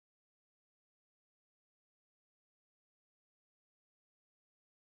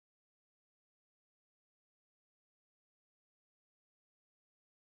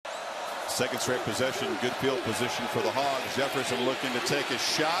Second straight possession, good field position for the Hogs. Jefferson looking to take a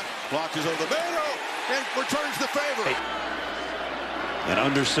shot, launches over the middle, and returns the favor. And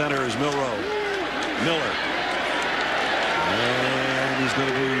under center is Miller. And he's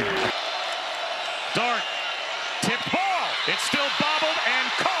going to be... Dart, tipped ball. It's still bobbled and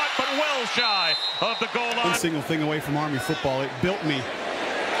caught, but well shy of the goal line. One single thing away from Army football. It built me.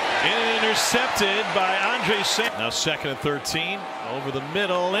 Intercepted by Andre St. Now 2nd and 13 over the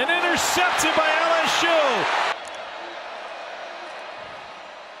middle and intercepted by LSU.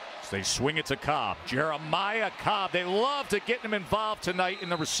 They swing it to Cobb. Jeremiah Cobb. They love to get him involved tonight in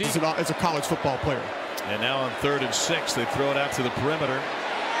the receiver. As a college football player. And now on 3rd and 6, they throw it out to the perimeter.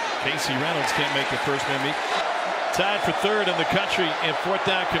 Casey Reynolds can't make the first man meet. Tied for 3rd in the country in 4th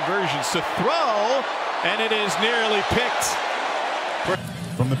down conversions to throw, and it is nearly picked.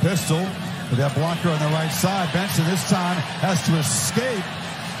 From the pistol, with that blocker on the right side. Benson this time has to escape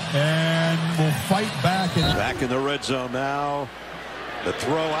and will fight back. Back in the red zone now. The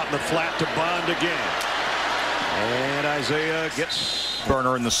throw out in the flat to Bond again. And Isaiah gets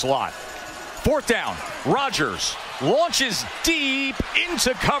Burner in the slot. 4th down. Rodgers launches deep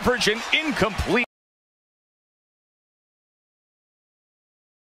into coverage and incomplete.